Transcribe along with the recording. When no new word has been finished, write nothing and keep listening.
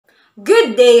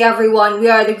Good day, everyone. We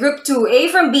are the Group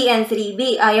 2A from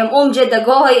BN3B. I am Oamjed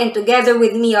Dagohoy, and together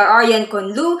with me are Arianne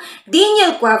Conlu,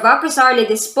 Danielle Cueva, Chrisarle,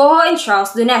 Despojo, and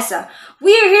Charles Donesa.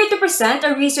 We are here to present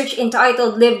a research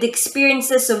entitled Lived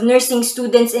Experiences of Nursing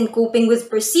Students in Coping with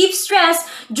Perceived Stress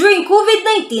During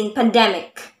COVID-19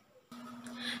 Pandemic.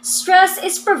 Stress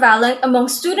is prevalent among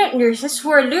student nurses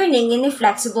who are learning in a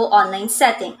flexible online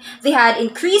setting. They had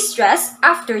increased stress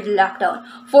after the lockdown.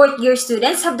 Fourth-year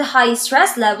students have the highest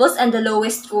stress levels and the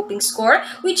lowest coping score,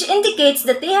 which indicates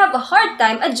that they have a hard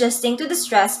time adjusting to the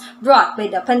stress brought by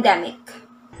the pandemic.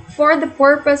 For the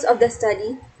purpose of the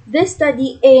study, this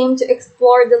study aimed to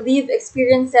explore the lived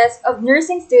experiences of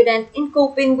nursing students in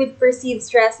coping with perceived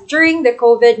stress during the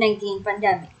COVID-19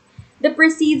 pandemic. The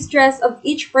perceived stress of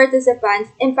each participant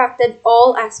impacted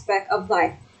all aspects of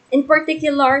life, in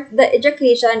particular the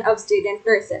education of student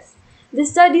nurses. The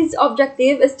study's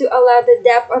objective is to allow the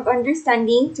depth of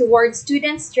understanding towards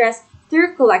student stress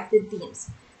through collected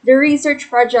themes. The research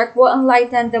project will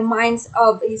enlighten the minds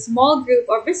of a small group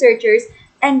of researchers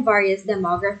and various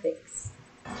demographics.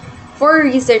 For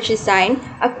research design,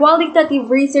 a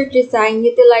qualitative research design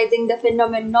utilizing the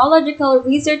phenomenological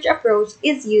research approach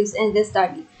is used in the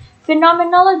study.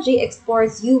 Phenomenology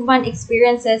explores human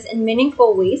experiences in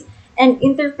meaningful ways and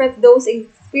interprets those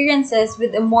experiences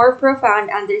with a more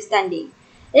profound understanding.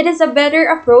 It is a better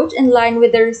approach in line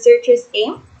with the researcher's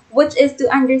aim, which is to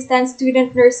understand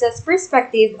student nurses'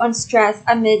 perspective on stress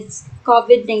amidst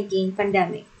COVID-19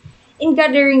 pandemic. In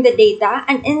gathering the data,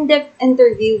 an in-depth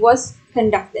interview was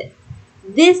conducted.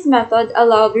 This method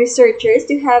allowed researchers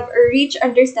to have a rich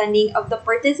understanding of the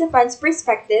participants'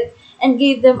 perspective and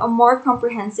gave them a more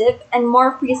comprehensive and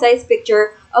more precise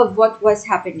picture of what was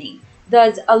happening,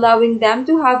 thus allowing them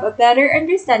to have a better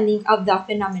understanding of the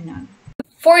phenomenon.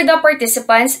 For the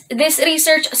participants, this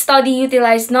research study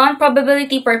utilized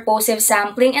non-probability purposive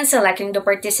sampling and selecting the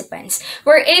participants,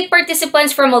 where 8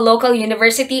 participants from a local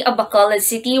university of Bacolod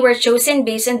City were chosen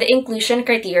based on the inclusion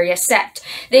criteria set.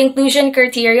 The inclusion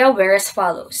criteria were as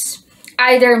follows.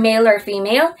 Either male or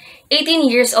female, 18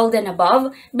 years old and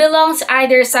above, belongs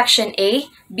either Section A,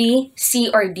 B,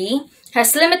 C, or D,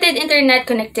 has limited internet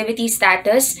connectivity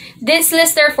status, did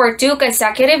lister for 2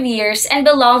 consecutive years, and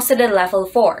belongs to the Level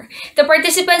 4. The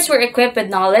participants were equipped with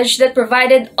knowledge that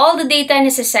provided all the data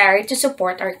necessary to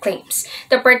support our claims.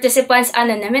 The participants'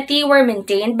 anonymity were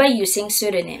maintained by using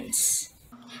pseudonyms.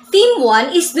 Theme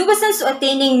 1 is nuisance to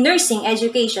attaining nursing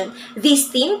education. This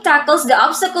theme tackles the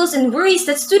obstacles and worries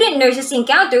that student nurses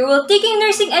encounter while taking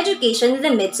nursing education in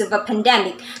the midst of a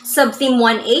pandemic. Subtheme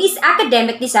 1A is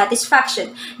academic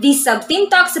dissatisfaction. This subtheme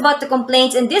talks about the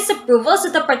complaints and disapprovals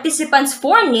that the participants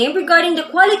forename regarding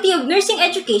the quality of nursing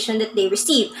education that they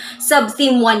receive.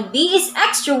 Subtheme 1B is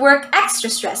extra work, extra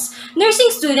stress. Nursing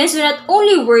students do not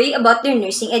only worry about their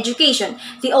nursing education,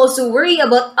 they also worry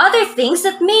about other things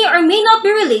that may or may not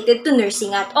be related to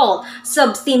nursing at all.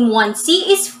 Subtheme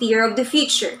 1C is fear of the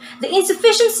future. The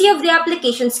insufficiency of the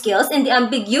application skills and the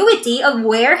ambiguity of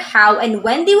where, how, and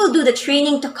when they will do the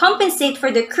training to compensate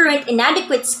for their current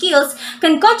inadequate skills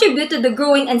can contribute to the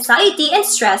growing anxiety and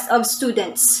stress of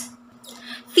students.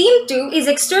 Theme 2 is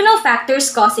external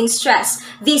factors causing stress.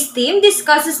 This theme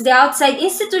discusses the outside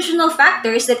institutional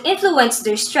factors that influence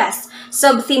their stress.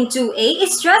 Subtheme 2A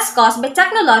is stress caused by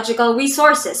technological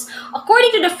resources.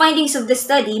 According to the findings of the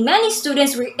study, many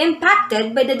students were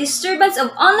impacted by the disturbance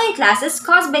of online classes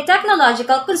caused by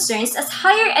technological concerns as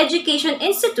higher education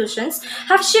institutions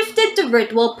have shifted to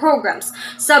virtual programs.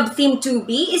 Subtheme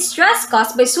 2B is stress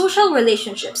caused by social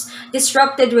relationships.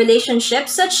 Disrupted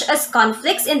relationships such as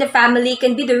conflicts in the family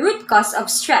can be the root cause of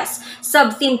stress.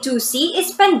 Subtheme 2C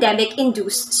is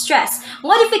pandemic-induced stress.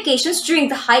 Modifications during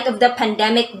the height of the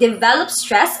pandemic developed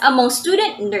stress among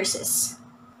student nurses.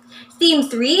 Theme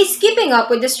 3 is keeping up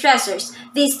with the stressors.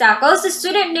 This tackles the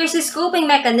student nurses' coping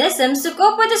mechanisms to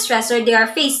cope with the stressor they are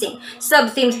facing.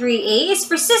 Subtheme 3A is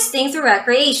persisting through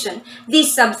recreation.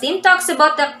 This subtheme talks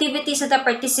about the activities that the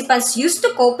participants use to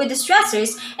cope with the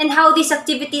stressors and how these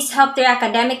activities help their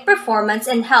academic performance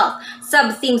and health.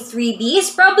 Subtheme 3B is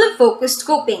problem-focused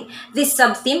coping. This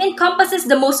subtheme encompasses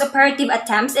the most operative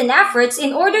attempts and efforts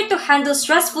in order to handle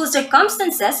stressful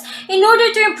circumstances in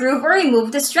order to improve or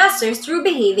remove the stressors through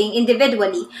behaving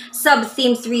individually.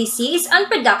 Subtheme 3C is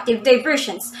unproductive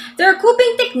diversions. There are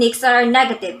coping techniques that are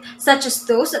negative, such as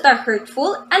those that are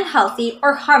hurtful, unhealthy,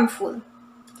 or harmful.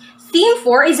 Theme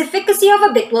 4 is Efficacy of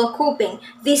Habitual Coping.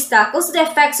 This tackles the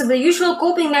effects of the usual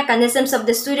coping mechanisms of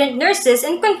the student nurses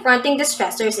in confronting the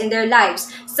stressors in their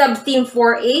lives. Sub-theme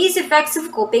 4A is Effects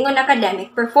of Coping on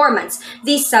Academic Performance.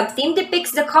 This sub-theme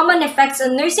depicts the common effects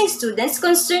on nursing students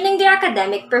concerning their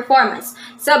academic performance.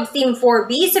 Sub-theme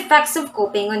 4B is Effects of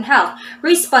Coping on Health.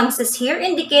 Responses here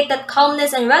indicate that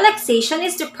calmness and relaxation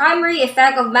is the primary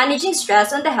effect of managing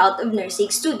stress on the health of nursing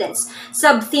students.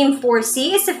 Sub-theme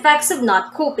 4C is Effects of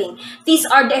Not Coping. These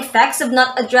are the effects of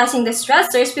not addressing the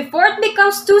stressors before it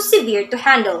becomes too severe to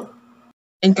handle.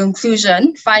 In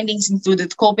conclusion, findings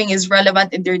included coping is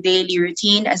relevant in their daily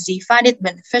routine as they find it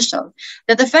beneficial,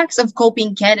 that the effects of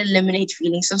coping can eliminate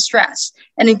feelings of stress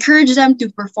and encourage them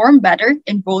to perform better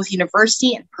in both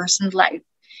university and personal life.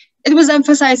 It was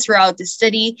emphasized throughout the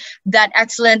study that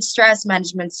excellent stress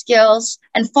management skills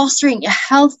and fostering a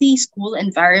healthy school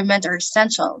environment are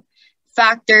essential.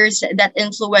 Factors that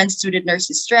influence student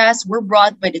nurses' stress were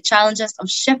brought by the challenges of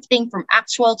shifting from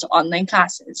actual to online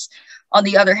classes. On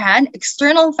the other hand,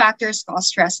 external factors cause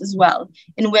stress as well,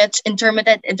 in which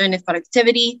intermittent internet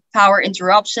connectivity, power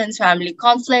interruptions, family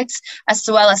conflicts, as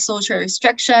well as social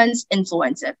restrictions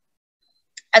influence it.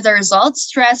 As a result,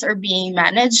 stress are being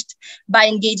managed by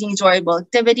engaging in enjoyable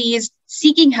activities,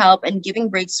 seeking help, and giving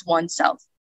breaks to oneself.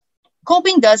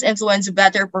 Coping does influence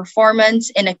better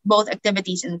performance in both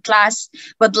activities and class,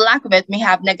 but the lack of it may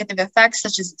have negative effects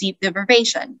such as deep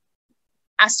deprivation.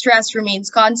 As stress remains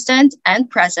constant and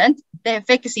present, the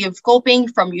efficacy of coping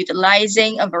from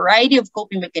utilizing a variety of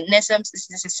coping mechanisms is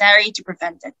necessary to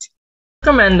prevent it.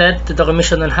 Recommended to the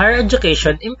Commission on Higher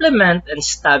Education implement and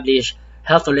establish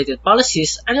health-related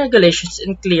policies and regulations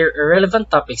and clear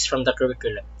irrelevant topics from the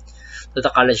curriculum. To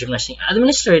the College of Nursing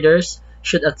Administrators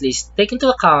should at least take into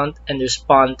account and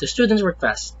respond to students'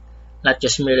 requests, not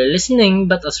just merely listening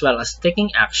but as well as taking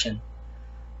action.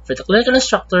 For the clinical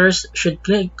instructors should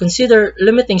consider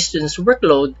limiting students'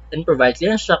 workload and provide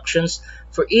clear instructions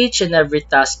for each and every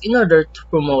task in order to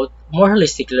promote more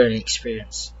holistic learning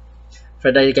experience.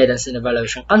 For the guidance and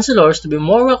evaluation counselors to be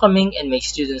more welcoming and make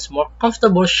students more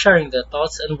comfortable sharing their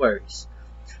thoughts and worries.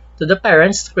 To the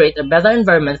parents to create a better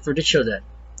environment for the children.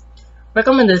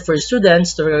 Recommended for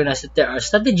students to recognize that there are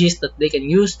strategies that they can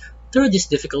use through this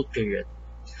difficult period.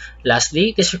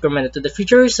 Lastly, it is recommended to the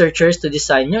future researchers to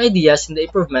design new ideas in the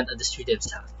improvement of the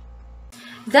students' health.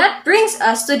 That brings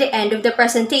us to the end of the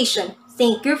presentation.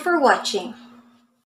 Thank you for watching.